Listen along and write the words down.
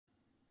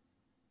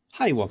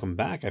Hi, welcome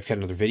back. I've got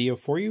another video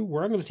for you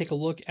where I'm going to take a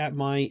look at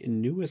my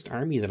newest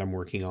army that I'm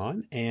working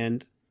on,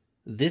 and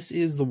this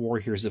is the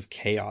Warriors of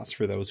Chaos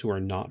for those who are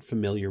not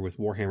familiar with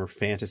Warhammer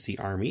Fantasy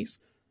armies.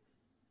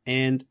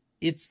 And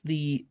it's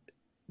the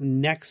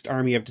next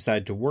army I've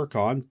decided to work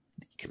on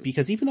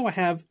because even though I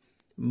have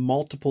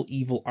multiple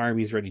evil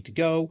armies ready to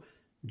go,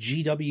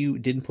 GW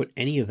didn't put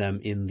any of them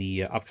in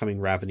the upcoming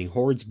Ravening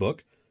Hordes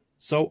book,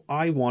 so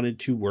I wanted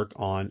to work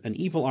on an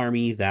evil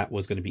army that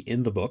was going to be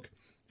in the book,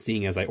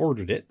 seeing as I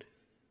ordered it.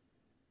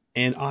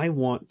 And I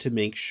want to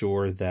make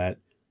sure that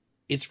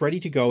it's ready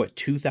to go at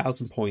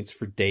 2,000 points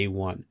for day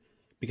one,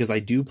 because I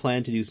do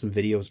plan to do some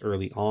videos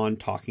early on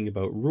talking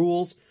about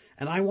rules,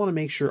 and I want to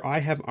make sure I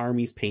have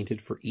armies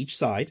painted for each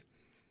side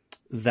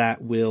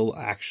that will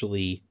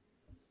actually,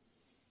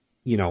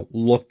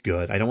 look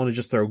good. I don't want to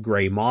just throw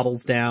gray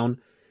models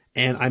down,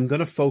 and I'm going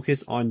to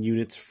focus on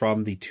units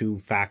from the two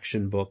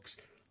faction books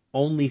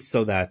only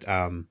so that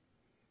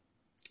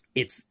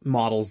it's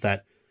models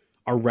that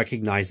are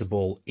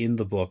recognizable in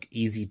the book,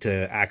 easy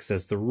to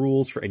access the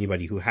rules for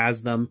anybody who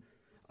has them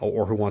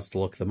or who wants to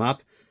look them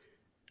up.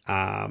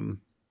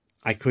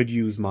 I could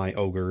use my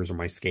ogres or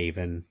my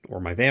skaven or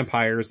my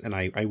vampires, and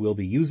I will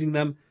be using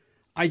them.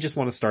 I just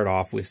want to start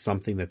off with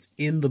something that's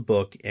in the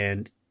book,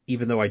 and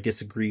even though I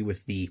disagree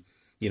with the,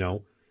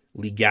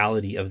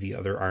 legality of the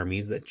other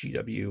armies that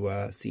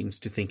GW seems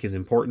to think is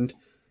important,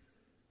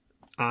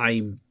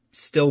 I'm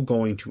still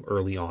going to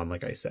early on,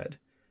 like I said,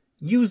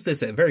 use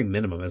this at very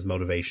minimum as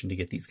motivation to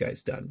get these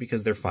guys done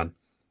because they're fun.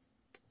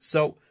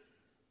 So,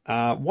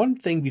 one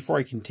thing before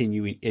I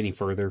continue any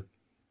further,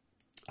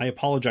 I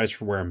apologize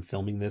for where I'm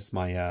filming this.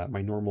 My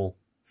my normal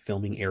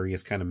filming area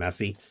is kind of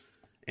messy,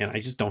 and I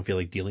just don't feel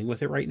like dealing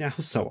with it right now.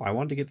 So I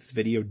wanted to get this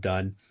video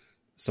done.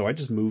 So I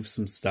just moved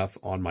some stuff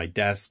on my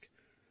desk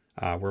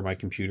where my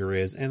computer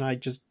is, and I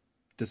just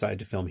decided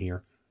to film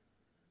here.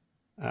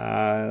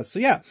 So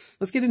yeah,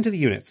 let's get into the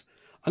units.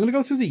 I'm going to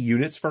go through the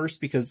units first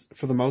because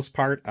for the most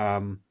part,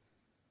 I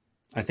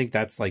think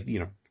that's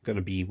going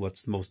to be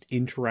what's the most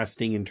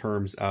interesting in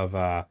terms of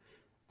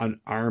an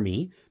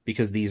army,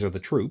 because these are the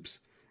troops.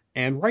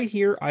 And right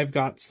here, I've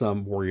got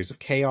some Warriors of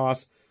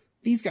Chaos.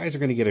 These guys are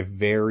going to get a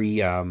very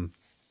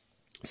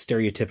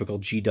stereotypical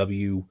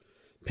GW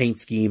paint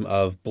scheme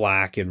of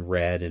black and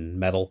red and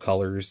metal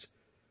colors.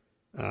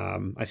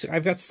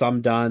 I've got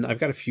some done. I've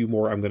got a few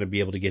more I'm going to be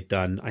able to get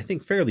done, I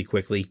think, fairly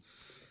quickly.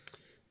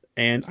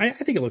 And I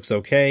think it looks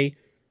okay.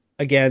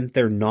 Again,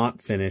 they're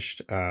not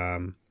finished.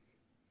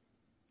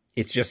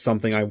 It's just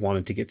something I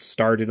wanted to get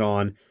started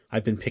on.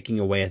 I've been picking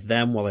away at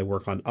them while I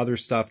work on other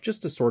stuff,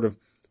 just to sort of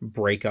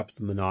break up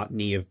the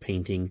monotony of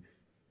painting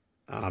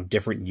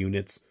different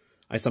units.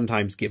 I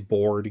sometimes get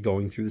bored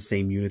going through the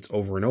same units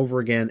over and over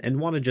again and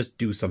want to just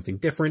do something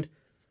different.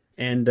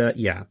 And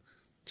yeah,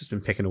 just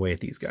been picking away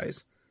at these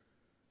guys.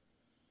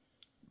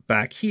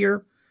 Back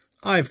here,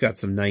 I've got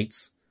some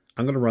knights.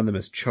 I'm going to run them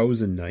as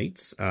chosen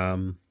knights,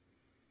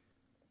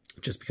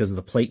 just because of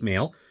the plate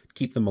mail,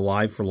 keep them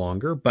alive for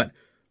longer. But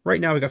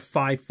right now I've got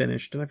 5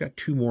 finished, and I've got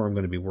 2 more I'm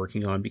going to be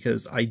working on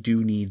because I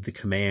do need the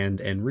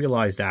command, and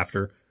realized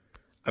after,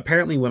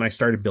 apparently when I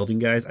started building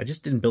guys, I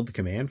just didn't build the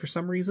command for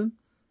some reason.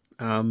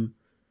 So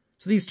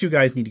these 2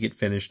 guys need to get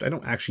finished. I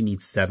don't actually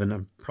need 7.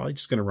 I'm probably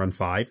just going to run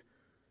 5.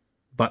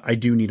 But I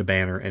do need a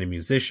banner and a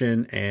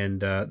musician,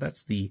 and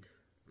that's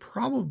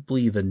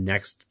probably the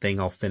next thing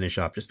I'll finish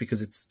up, just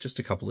because it's just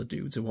a couple of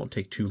dudes. It won't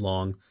take too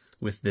long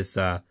with this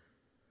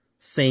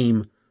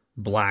same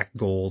black,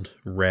 gold,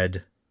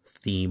 red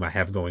theme I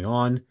have going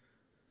on.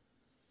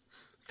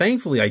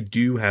 Thankfully, I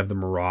do have the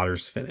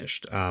Marauders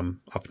finished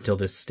up until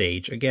this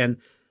stage.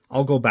 Again,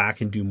 I'll go back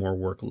and do more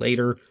work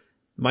later.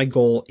 My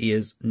goal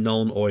is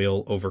Nuln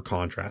Oil over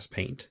contrast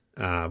paint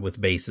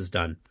with bases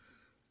done.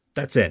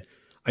 That's it.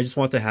 I just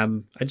want to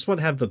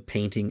have the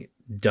painting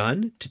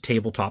done to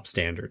tabletop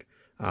standard.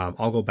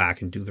 I'll go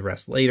back and do the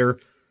rest later,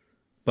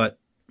 but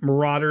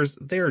Marauders,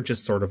 they're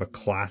just sort of a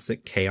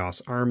classic Chaos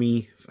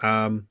Army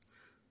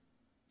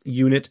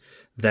unit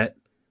that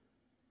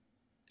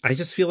I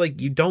just feel like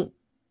you don't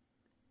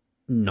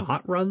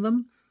not run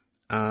them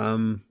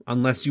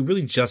unless you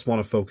really just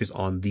want to focus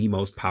on the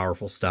most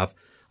powerful stuff.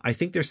 I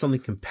think there's something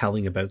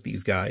compelling about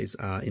these guys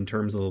in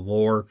terms of the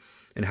lore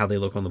and how they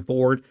look on the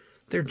board.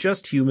 They're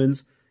just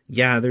humans.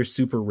 Yeah, they're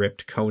super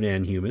ripped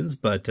Conan humans,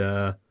 but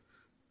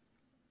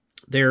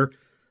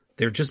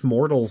they're just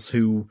mortals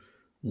who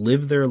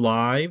live their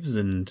lives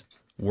and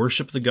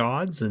worship the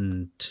gods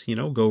and,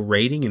 go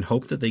raiding and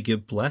hope that they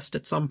get blessed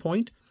at some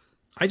point.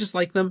 I just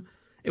like them.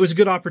 It was a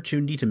good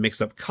opportunity to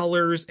mix up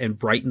colors and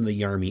brighten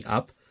the army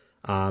up.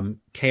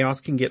 Chaos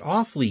can get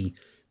awfully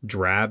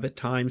drab at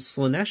times.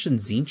 Slaanesh and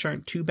Tzeentch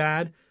aren't too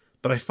bad,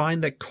 but I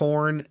find that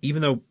Khorne,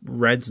 even though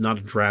red's not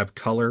a drab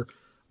color,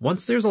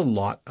 once there's a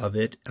lot of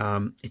it,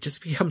 it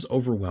just becomes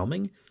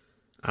overwhelming.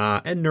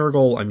 And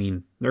Nurgle,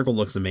 Nurgle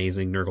looks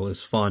amazing. Nurgle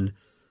is fun,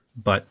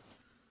 but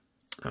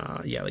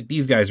yeah,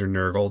 these guys are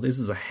Nurgle. This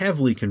is a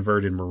heavily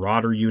converted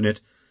Marauder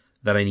unit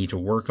that I need to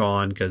work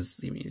on because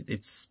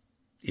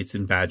it's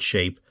in bad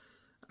shape.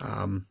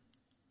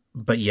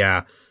 But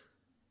yeah,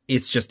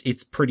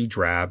 it's pretty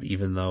drab,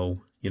 even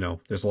though, you know,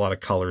 there's a lot of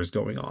colors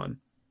going on.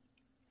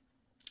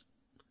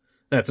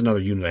 That's another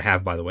unit I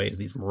have, by the way, is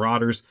these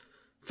Marauders.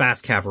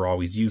 Fast Cav are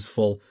always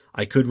useful.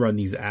 I could run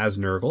these as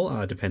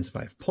Nurgle, depends if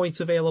I have points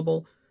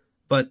available,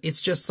 but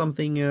it's just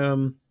something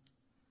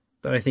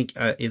that I think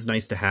is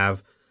nice to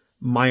have.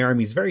 My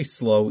army's very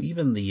slow.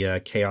 Even the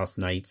Chaos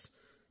Knights,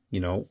 you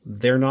know,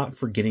 they're not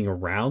for getting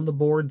around the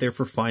board. They're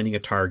for finding a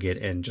target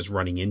and just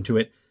running into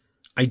it.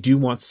 I do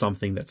want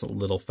something that's a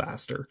little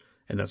faster,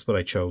 and that's what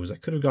I chose. I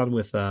could have gone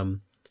with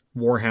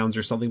Warhounds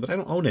or something, but I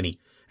don't own any.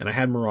 And I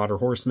had Marauder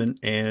Horsemen,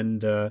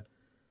 and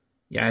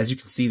yeah, as you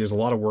can see, there's a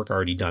lot of work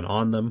already done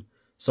on them.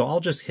 So I'll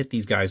just hit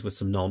these guys with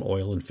some Null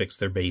Oil and fix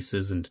their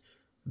bases, and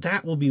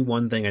that will be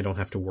one thing I don't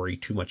have to worry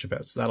too much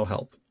about, so that'll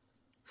help.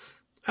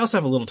 I also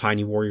have a little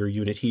tiny warrior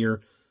unit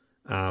here.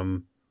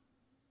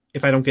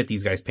 If I don't get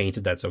these guys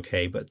painted, that's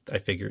okay, but I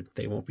figured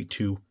they won't be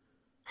too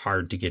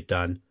hard to get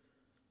done.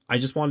 I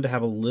just wanted to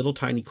have a little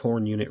tiny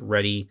Khorne unit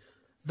ready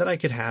that I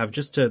could have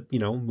just to, you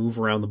know, move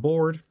around the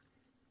board,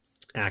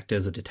 act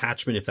as a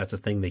detachment if that's a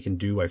thing they can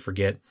do, I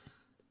forget.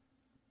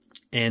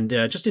 And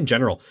just in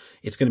general,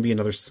 it's going to be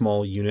another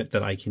small unit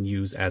that I can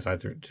use as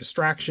either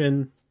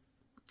distraction,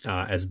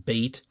 as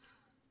bait,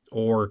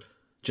 or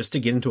just to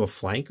get into a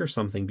flank or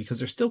something, because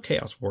they're still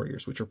Chaos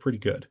Warriors, which are pretty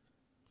good.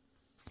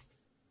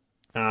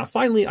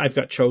 Finally, I've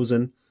got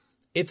Chosen.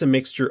 It's a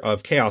mixture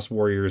of Chaos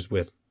Warriors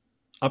with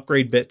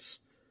upgrade bits,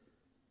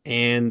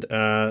 and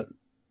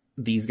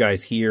these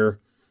guys here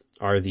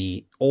are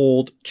the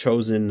old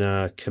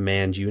Chosen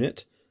command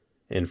unit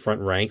in front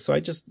rank, so I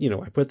just, you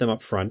know, I put them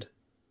up front.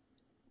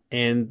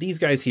 And these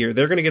guys here,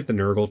 they're going to get the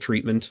Nurgle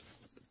treatment.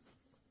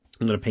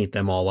 I'm going to paint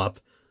them all up,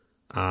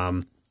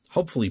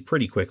 hopefully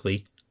pretty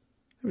quickly.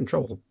 I'm having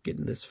trouble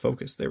getting this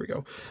focused. There we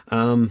go.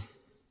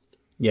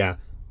 Yeah,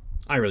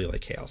 I really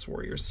like Chaos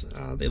Warriors.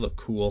 They look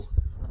cool.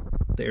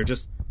 They're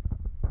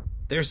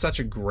such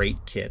a great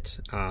kit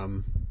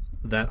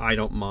that I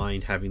don't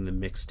mind having them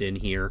mixed in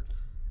here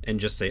and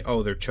just say,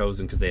 oh, they're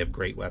Chosen because they have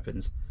great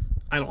weapons.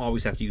 I don't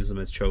always have to use them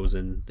as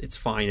Chosen. It's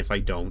fine if I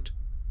don't.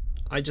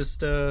 I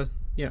just...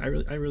 yeah,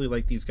 I really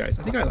like these guys.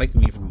 I think I like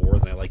them even more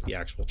than I like the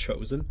actual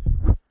Chosen.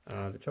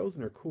 The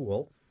Chosen are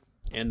cool.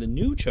 And the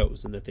new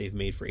Chosen that they've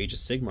made for Age of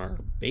Sigmar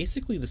are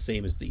basically the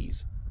same as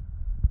these.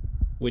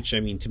 Which, I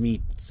mean, to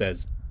me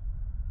says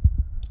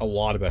a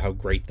lot about how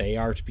great they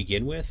are to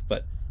begin with.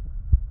 But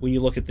when you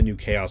look at the new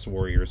Chaos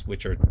Warriors,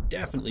 which are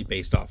definitely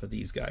based off of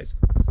these guys,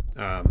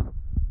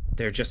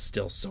 they're just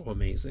still so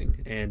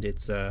amazing. And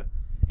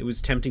it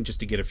was tempting just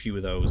to get a few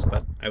of those,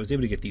 but I was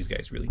able to get these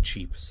guys really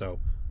cheap, so...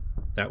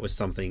 that was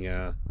something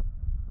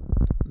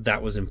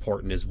that was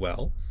important as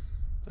well.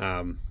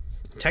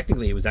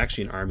 Technically, it was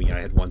actually an army I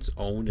had once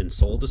owned and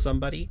sold to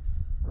somebody,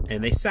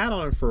 and they sat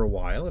on it for a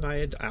while, and I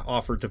had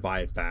offered to buy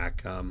it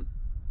back.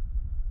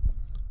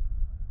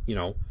 You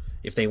know,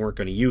 if they weren't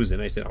going to use it,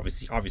 I said,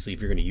 obviously,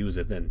 if you're going to use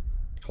it, then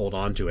hold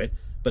on to it.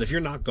 But if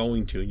you're not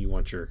going to, and you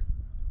want your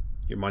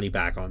money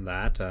back on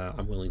that,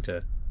 I'm willing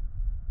to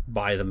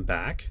buy them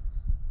back.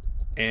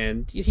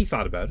 And he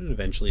thought about it, and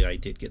eventually I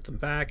did get them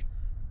back.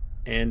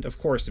 And of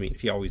course, I mean,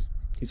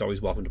 he's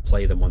always welcome to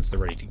play them once they're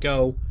ready to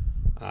go.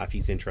 If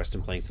he's interested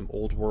in playing some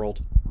old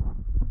world.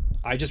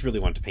 I just really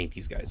wanted to paint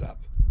these guys up.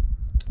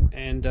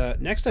 And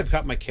next I've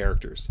got my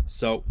characters.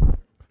 So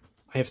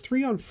I have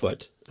 3 on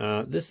foot.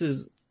 This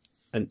is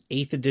an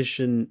 8th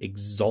edition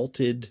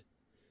Exalted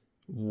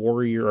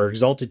Warrior, or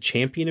Exalted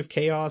Champion of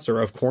Chaos,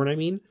 or of Khorne, I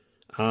mean.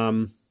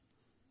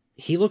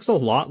 He looks a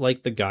lot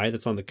like the guy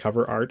that's on the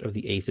cover art of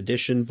the 8th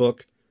edition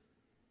book.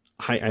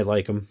 I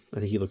like him. I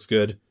think he looks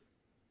good.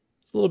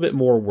 A little bit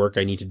more work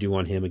I need to do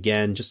on him.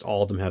 Again, just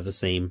all of them have the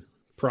same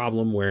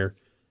problem where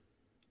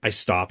I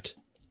stopped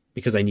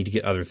because I need to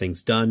get other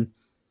things done.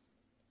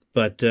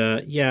 But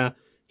yeah,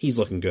 he's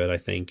looking good, I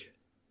think.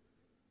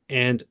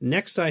 And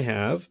next I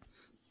have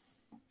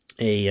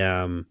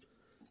a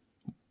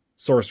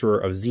Sorcerer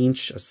of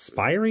Tzeentch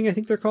Aspiring, I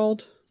think they're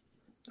called.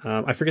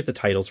 I forget the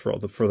titles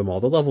for them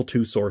all. The level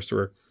 2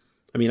 Sorcerer.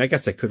 I mean, I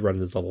guess I could run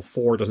it as level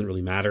 4. It doesn't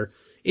really matter.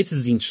 It's a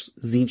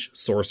Tzeentch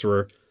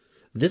Sorcerer.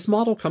 This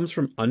model comes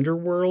from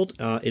Underworld.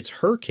 It's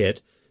her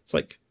kit. It's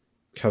like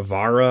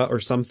Kavara or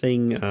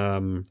something.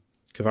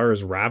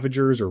 Kavara's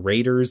Ravagers or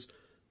Raiders.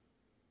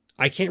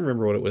 I can't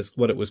remember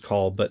what it was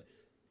called, but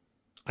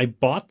I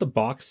bought the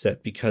box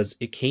set because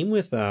it came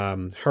with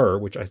her,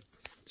 which I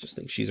just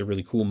think she's a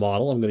really cool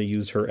model. I'm going to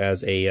use her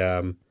as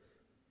a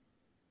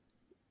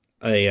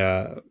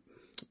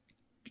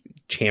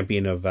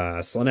champion of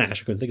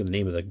Slaanesh. I couldn't think of the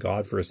name of the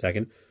god for a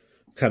second.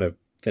 Kind of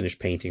finished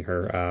painting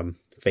her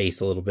face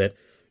a little bit.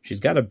 She's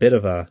got a bit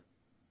of a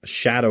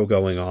shadow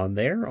going on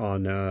there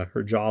on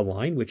her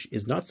jawline, which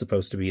is not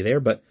supposed to be there,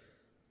 but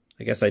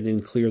I guess I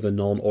didn't clear the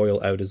Null Oil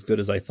out as good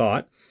as I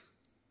thought.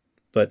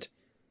 But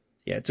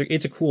yeah,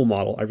 it's a cool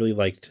model. I really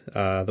liked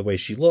the way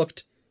she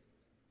looked.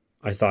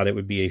 I thought it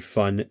would be a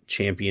fun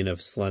champion of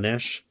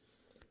Slaanesh.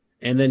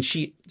 And then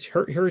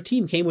her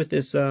team came with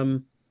this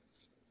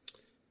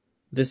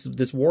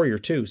this warrior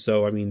too.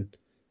 So I mean,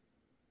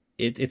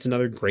 it's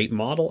another great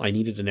model. I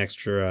needed an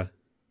extra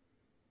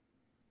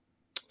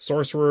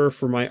sorcerer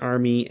for my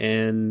army,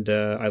 and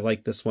I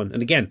like this one.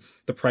 And again,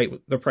 the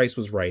price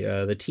was right.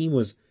 The team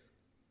was,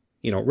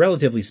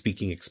 relatively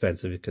speaking,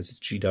 expensive because it's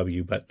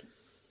GW, but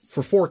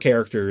for 4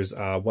 characters,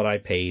 what I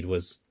paid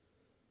was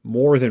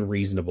more than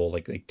reasonable.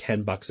 Like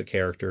 $10 a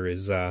character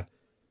is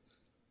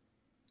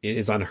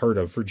unheard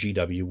of for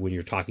GW when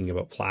you're talking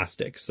about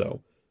plastic.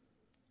 So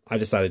I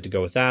decided to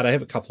go with that. I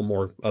have a couple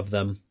more of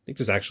them. I think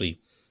there's actually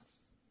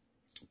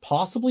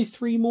possibly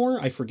 3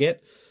 more. I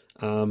forget.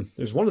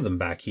 There's one of them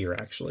back here,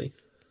 actually.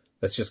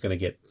 That's just going to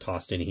get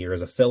tossed in here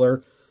as a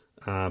filler.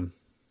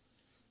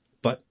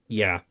 But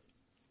yeah,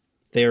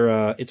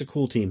 it's a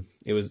cool team.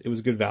 It was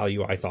a good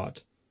value, I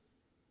thought.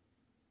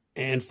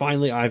 And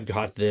finally, I've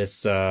got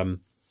this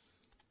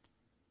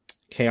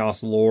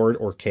Chaos Lord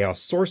or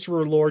Chaos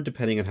Sorcerer Lord,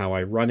 depending on how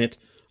I run it,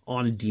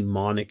 on a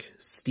demonic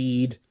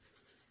steed.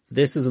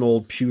 This is an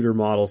old pewter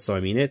model, so I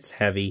mean, it's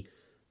heavy,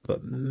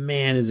 but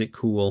man, is it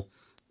cool.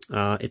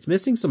 It's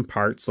missing some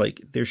parts.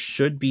 Like, there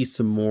should be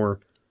some more,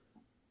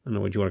 I don't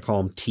know what you want to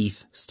call them,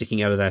 teeth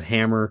sticking out of that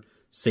hammer.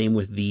 Same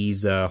with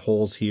these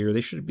holes here.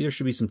 There should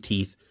be some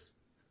teeth.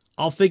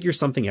 I'll figure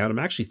something out. I'm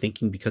actually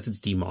thinking, because it's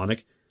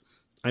demonic,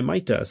 I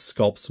might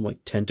sculpt some like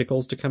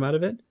tentacles to come out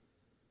of it.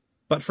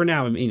 But for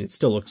now, I mean, it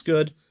still looks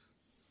good.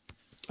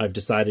 I've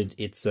decided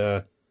it's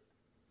sort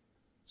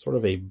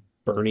of a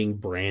burning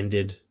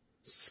branded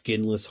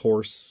skinless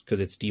horse because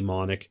it's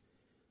demonic.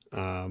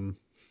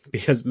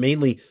 Because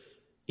mainly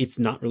it's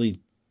not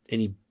really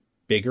any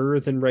bigger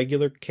than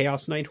regular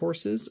Chaos Knight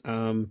horses.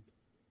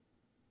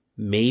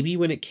 Maybe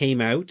when it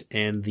came out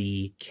and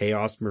the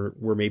Chaos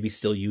were maybe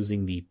still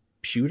using the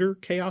pewter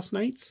Chaos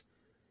Knights,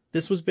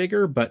 this was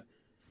bigger, but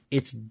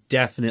it's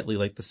definitely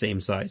like the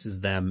same size as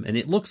them, and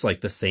it looks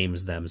like the same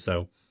as them.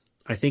 So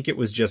I think it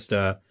was just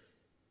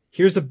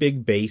here's a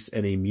big base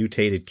and a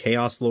mutated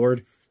Chaos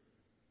Lord,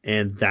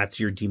 and that's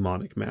your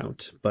demonic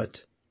mount.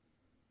 But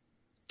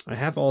I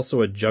have also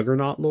a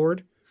Juggernaut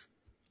Lord.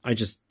 I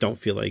just don't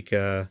feel like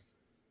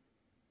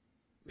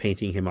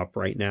painting him up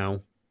right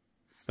now.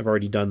 I've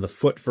already done the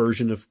foot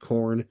version of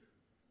Khorne.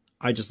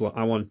 I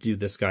want to do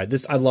this guy.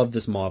 I love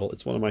this model.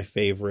 It's one of my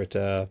favorite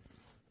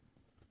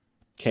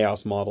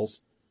Chaos models.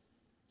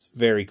 It's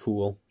very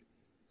cool.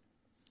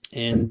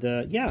 And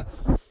yeah,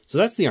 so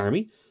that's the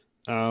army.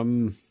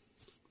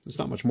 There's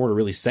not much more to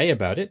really say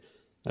about it.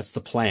 That's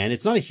the plan.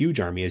 It's not a huge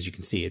army, as you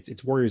can see.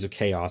 It's Warriors of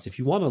Chaos. If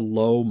you want a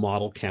low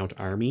model count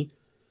army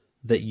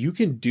that you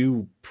can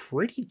do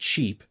pretty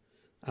cheap,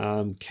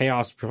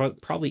 Chaos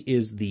probably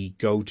is the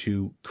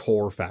go-to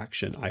core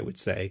faction, I would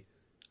say.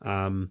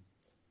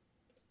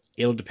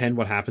 It'll depend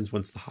what happens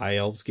once the High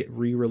Elves get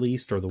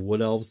re-released, or the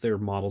Wood Elves. Their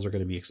models are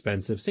going to be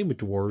expensive. Same with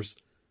Dwarves.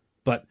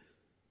 But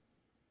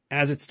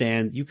as it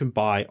stands, you can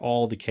buy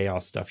all the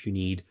Chaos stuff you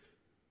need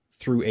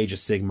through Age of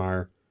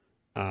Sigmar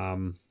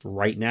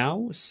right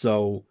now.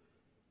 So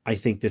I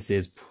think this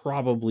is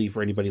probably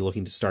for anybody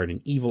looking to start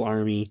an evil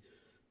army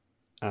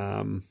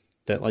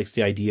that likes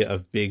the idea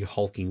of big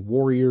hulking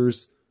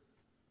warriors.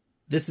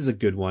 This is a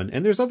good one.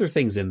 And there's other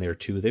things in there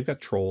too. They've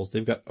got trolls,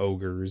 they've got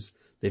ogres,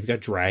 they've got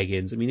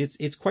dragons. I mean,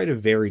 it's quite a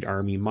varied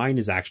army. Mine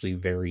is actually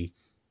very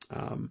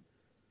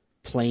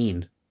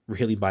plain,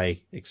 really, by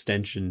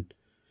extension,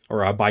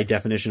 or by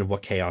definition of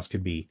what chaos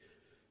could be.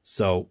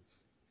 So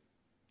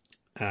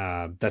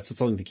that's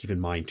something to keep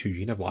in mind too. You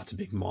can have lots of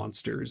big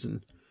monsters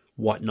and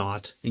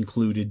whatnot,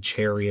 included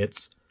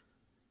chariots.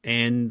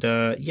 And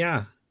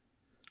yeah,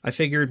 I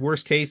figured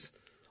worst case,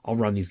 I'll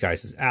run these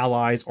guys as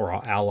allies, or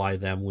I'll ally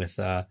them with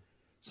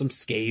some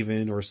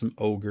Skaven or some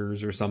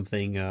ogres or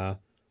something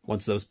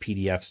once those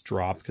PDFs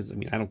drop. Because, I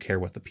mean, I don't care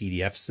what the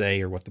PDFs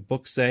say or what the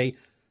books say.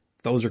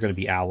 Those are going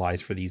to be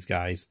allies for these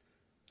guys.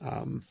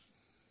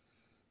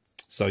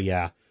 So,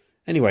 yeah.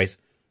 Anyways,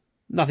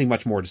 nothing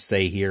much more to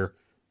say here.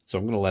 So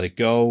I'm going to let it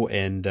go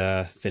and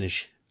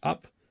finish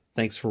up.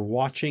 Thanks for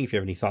watching. If you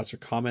have any thoughts or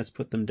comments,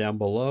 put them down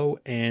below.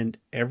 And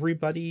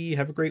everybody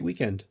have a great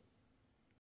weekend.